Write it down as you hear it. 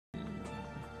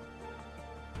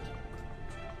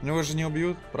Него же не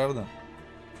убьют, правда?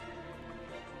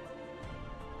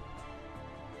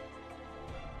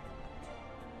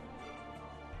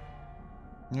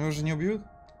 Него же не убьют?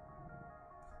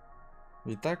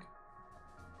 Ведь так?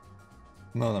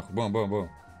 На нахуй, бам-бам-бам.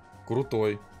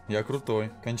 Крутой. Я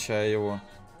крутой. Кончай его.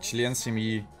 Член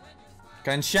семьи.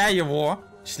 Кончай его!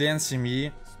 Член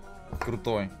семьи.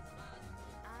 Крутой.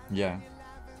 Я.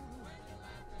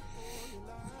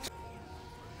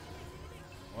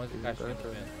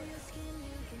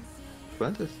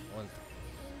 ¿Cuántos?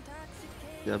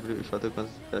 Ya, pero falta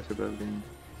cuántos cachos para abrir.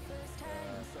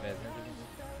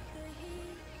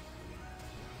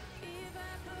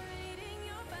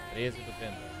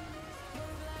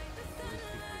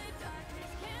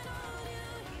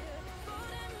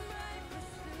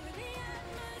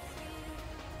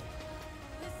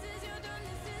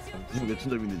 지금 몇천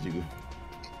점인데 지금?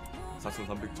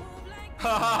 4,300점.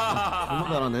 정말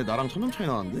잘하네. 나랑 1000점 차이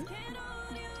나는데?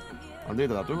 안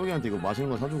되겠다. 나 쫄보기한테 이거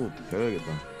맛있는 거 사주고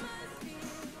배워야겠다.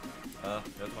 아,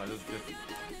 내가 좀 알려줄게.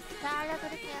 자,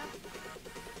 알려드릴게요.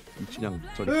 이춘향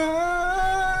저리.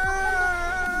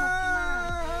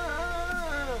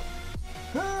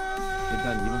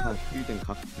 일단 이번 판 스킬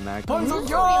땐각 날. 무슨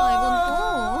소리야 이건 또?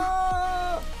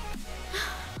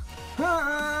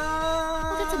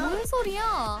 도대체 뭔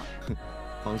소리야?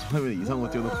 방송하면 이상한 거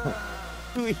띄워놓고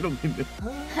이런 건데.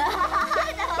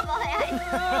 나 뭐야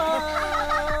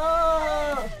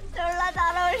졸라 잘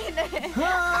어울리네.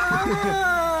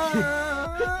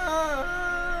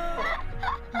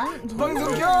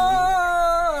 방송켜!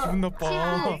 기분 나빠.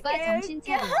 오빠 정신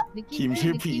차려.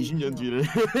 김실피 20년 뒤를.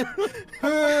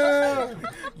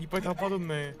 이빨 다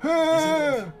빠졌네.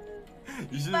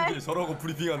 20년 뒤에 저러고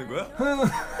브리핑하는 거야?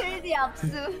 필디 압수.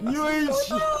 UH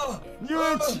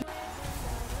UH.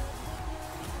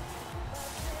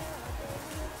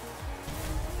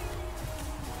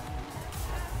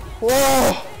 와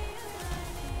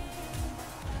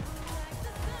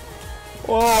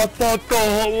왔다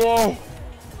와.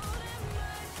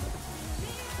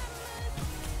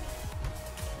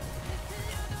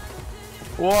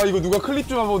 와 이거 누가 클립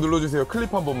좀 한번 눌러주세요.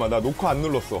 클립 한 번만. 나 녹화 안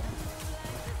눌렀어.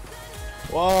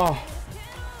 와.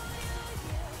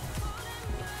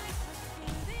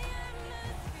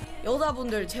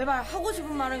 여자분들 제발 하고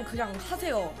싶은 말은 그냥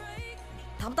하세요.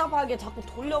 답답하게 자꾸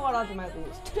돌려말하지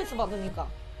말고 스트레스 받으니까.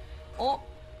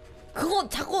 그거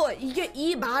자꾸 이게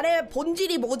이 말의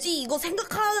본질이 뭐지 이거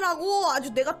생각하느라고 아주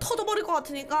내가 터져버릴 것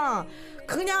같으니까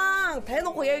그냥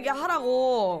대놓고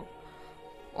얘기하라고.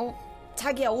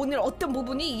 자기야 오늘 어떤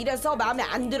부분이 이래서 마음에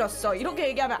안 들었어 이렇게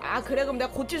얘기하면 아 그래 그럼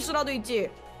내가 고칠 수라도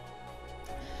있지.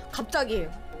 갑자기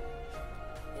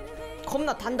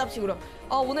겁나 단답식으로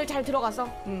오늘 잘 들어갔어?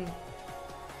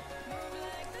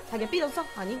 자기야 삐졌어?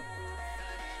 아니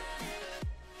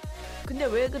근데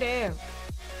왜 그래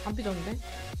안 삐졌는데?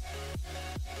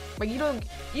 막 이런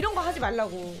거 하지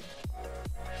말라고.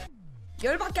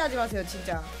 열받게 하지 마세요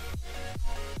진짜.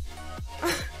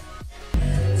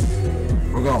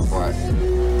 We're going for it.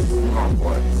 We're going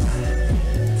for it.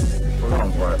 We're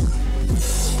going for it.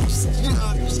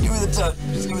 Just give me the 10.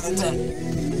 Just give me the 10.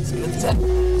 Just give me the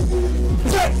 10.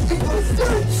 10!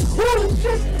 Holy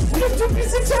shit! We have 2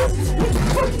 pieces of 10! We have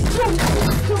fucking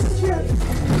 10!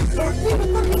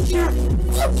 Fucking chair!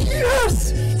 Fuck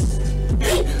yes!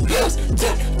 Yes!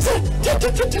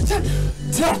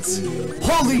 10!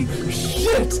 Holy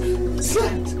shit!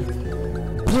 10!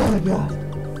 Oh my god!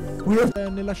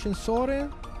 Nell'ascensore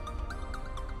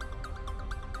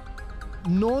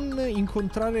non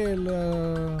incontrare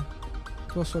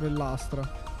tua sorellastra.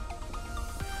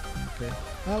 Ok.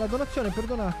 Ah, la donazione,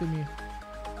 perdonatemi.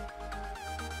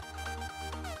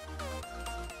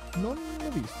 Non l'ho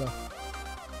vista.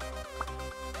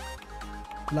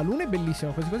 La luna è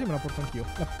bellissima, quasi quasi me la porto anch'io.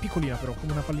 La piccolina però,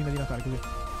 come una pallina di Natale così.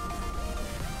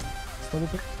 Stavo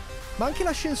per... Ma anche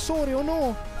l'ascensore, oh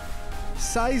no!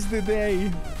 Size the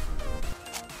day.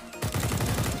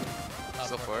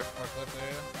 So far.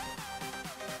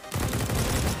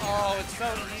 Oh, it's so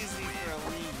easy for a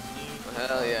lead, dude.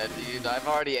 Hell yeah, dude. I've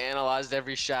already analyzed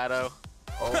every shadow.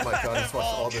 Oh my god, I just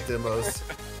watched all the demos.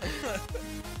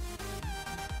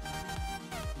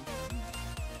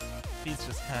 He's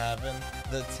just having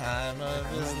the time of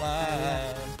his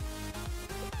life.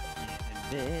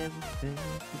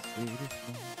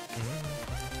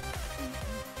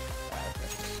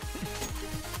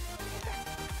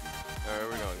 Alright,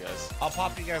 we're going, guys. I'll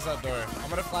pop you guys out door. I'm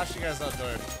gonna flash you guys out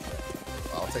door.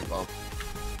 I'll take bomb.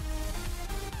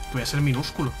 Voy a ser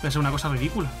minúsculo, voy a ser una cosa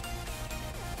ridícula.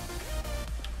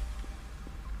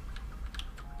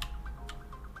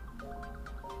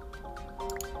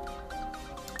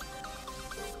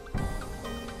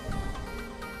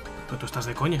 Pero tú estás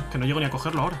de coña, que no llego ni a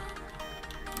cogerlo ahora.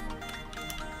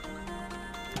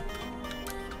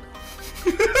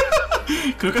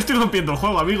 Creo que estoy rompiendo el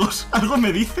juego, amigos. ¿Algo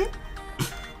me dice?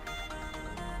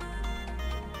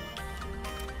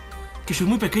 Que soy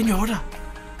muy pequeño ahora.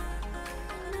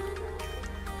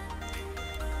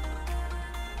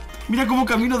 Mira cómo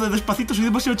camino de despacito, soy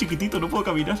demasiado chiquitito, no puedo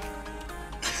caminar.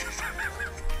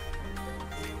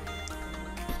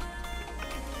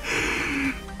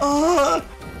 ¡Ah!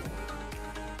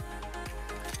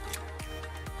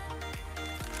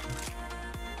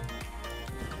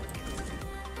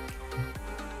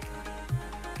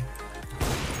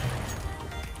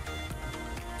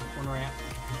 One ramp.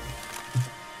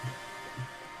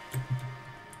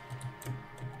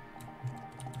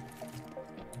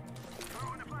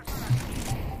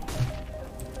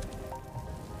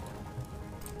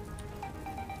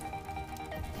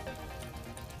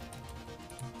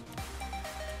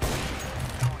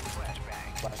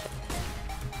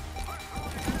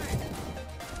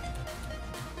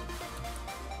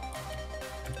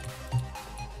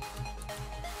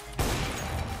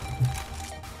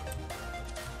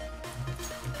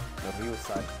 The real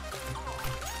side.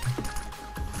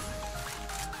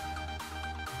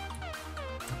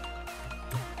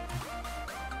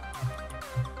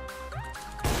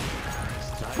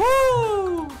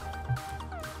 Woo!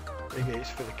 Big ace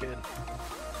for the kid.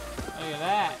 Look at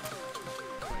that.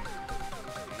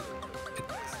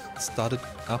 It started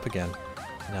up again.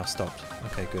 Now stopped.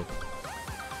 Okay, good.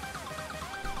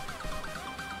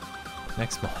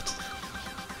 Next mod.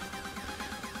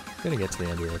 I'm gonna get to the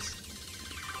end of this.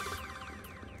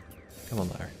 Come on,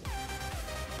 Larry.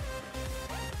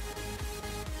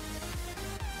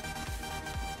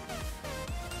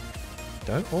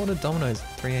 Don't order Domino's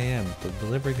at 3 AM. The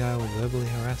delivery guy will verbally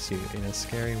harass you in a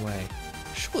scary way.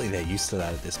 Surely they're used to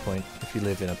that at this point, if you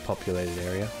live in a populated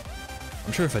area.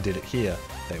 I'm sure if I did it here,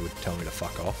 they would tell me to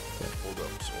fuck off. But... Hold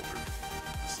up, soldier.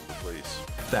 This is the place.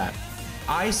 That.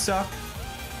 I suck.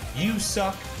 You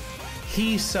suck.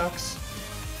 He sucks.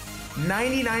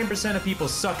 99% of people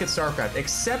suck at StarCraft,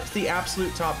 except the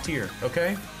absolute top tier,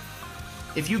 okay?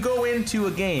 If you go into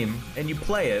a game and you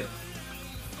play it,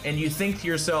 and you think to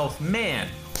yourself, man,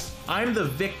 I'm the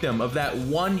victim of that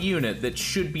one unit that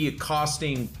should be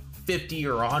costing 50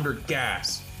 or 100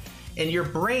 gas, and your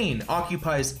brain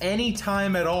occupies any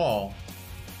time at all,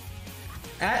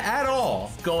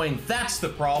 going, that's the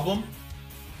problem,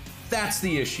 that's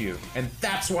the issue, and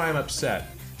that's why I'm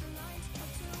upset.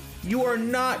 You are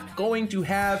not going to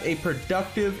have a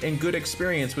productive and good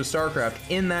experience with StarCraft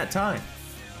in that time.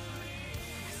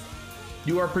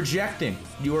 You are projecting,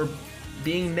 you are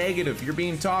being negative, you're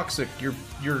being toxic,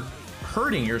 you're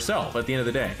hurting yourself at the end of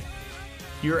the day.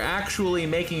 You're actually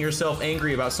making yourself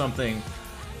angry about something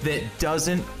that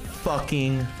doesn't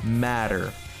fucking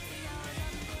matter.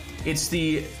 It's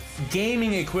the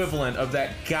gaming equivalent of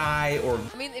that guy or...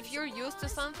 I mean, if you're used to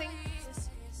something,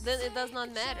 then it does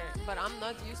not matter, but I'm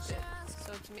not used to it,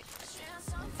 so to me...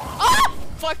 Oh!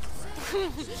 Fuck!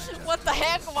 What the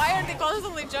heck? Why are they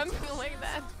constantly jumping like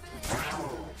that?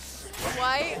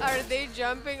 Why are they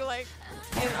jumping like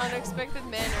in unexpected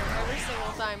manner every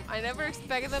single time? I never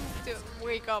expect them to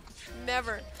wake up.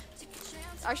 Never.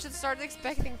 I should start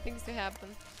expecting things to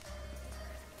happen.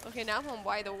 Okay, now I'm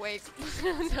wide awake.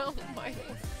 Now I'm wide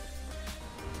awake.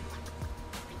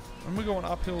 And we're going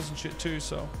up hills and shit too,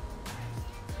 so...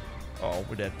 Oh,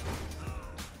 we're dead.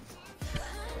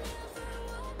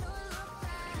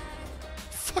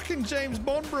 Fucking James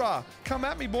Bond, brah! Come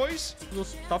at me, boys!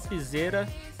 Topzera.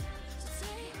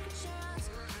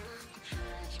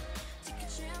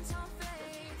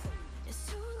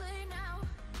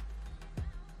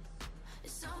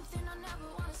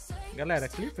 Galera,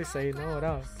 clipa isso aí, na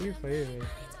moral. Clipa aí, velho.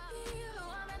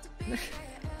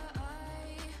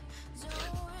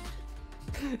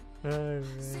 Ai,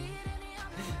 velho.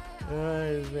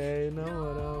 Ai, velho, na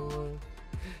moral, mano.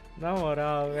 Na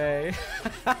moral, velho.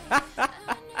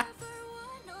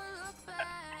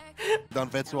 Down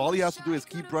vet, so all he has to do is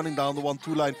keep running down the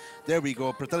 1-2 line. There we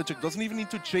go. Bratelicek doesn't even need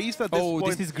to chase at this point. Oh,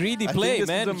 this is greedy play,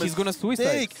 man. He's gonna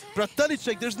suicide.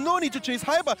 Bratelicek, there's no need to chase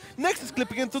Haiba. Next is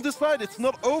clipping into this side. It's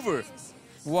not over.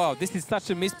 Wow, this is such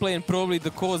a misplay and probably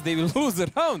the cause they will lose a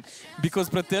round because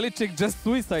Bratelicek just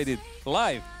suicided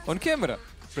live on camera.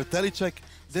 Bratelicek,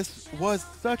 this was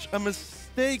such a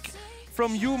mistake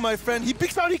from you, my friend. He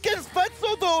picks out, he gets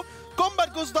Vetso though.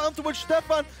 Combat goes down towards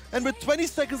Stefan, and with 20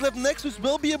 seconds left, Nexus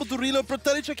will be able to reload.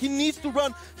 Protelicek, he needs to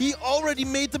run. He already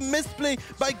made the misplay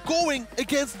by going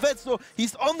against Vetso.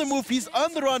 He's on the move, he's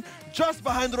on the run, just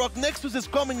behind the rock. Nexus is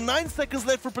coming, 9 seconds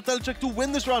left for Protelicek to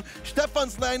win this round.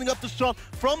 Stefan's lining up the shot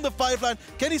from the 5 line.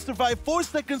 Can he survive? 4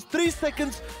 seconds, 3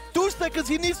 seconds, 2 seconds.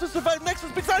 He needs to survive.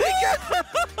 Nexus picks out, he gets it!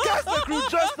 Gasner Crew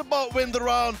just about win the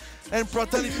round. And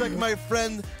Protelicek, my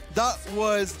friend, that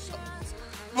was...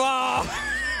 Wow!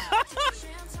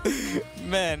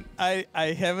 Man, I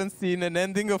haven't seen an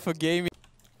ending of a game.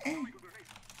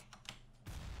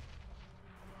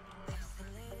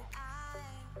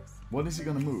 What is he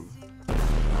gonna move?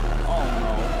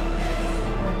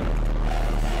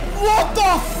 What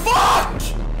the fuck?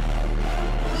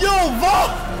 Yo, vad?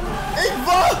 Ey,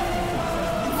 vad?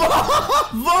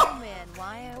 Vad?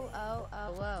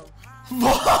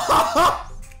 Vad?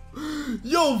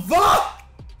 Yo, vad?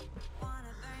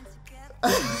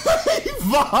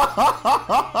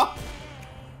 Va?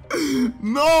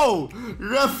 No!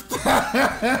 Reft!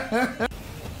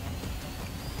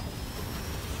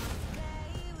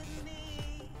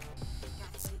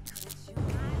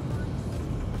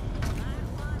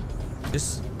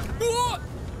 This. What?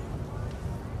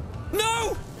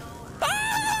 No!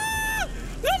 Ah!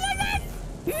 No,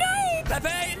 no,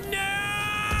 Pepe, no!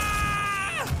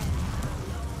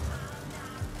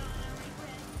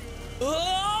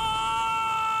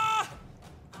 Oh!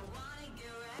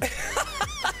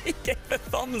 He gave a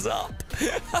thumbs up.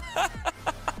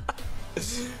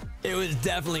 It was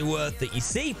definitely worth it. You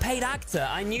see, paid actor.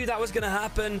 I knew that was gonna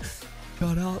happen.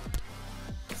 Shut up.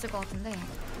 있을 것 같은데.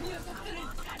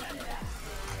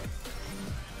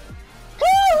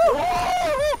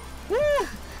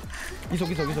 이속.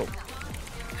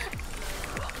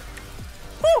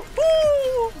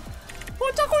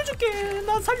 짝골 줄게.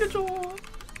 난 살려줘.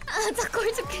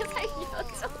 짝골 줄게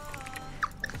살려줘.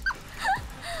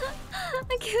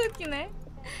 개웃기네.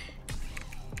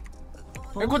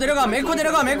 에코 내려감.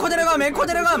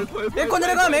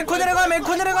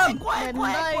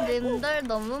 님들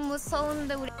너무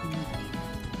무서운데 우리.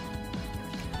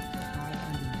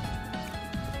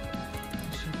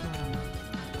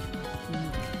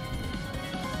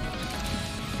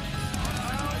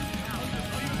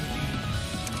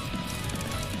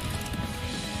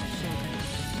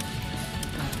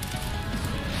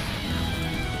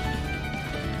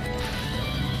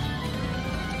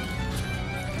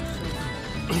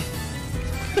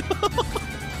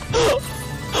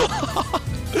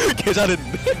 개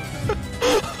잘했는데?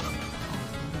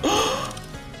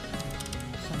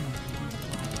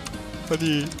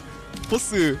 아니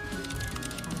보스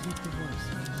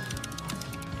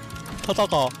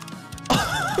하다가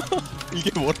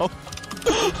이게 뭐라고?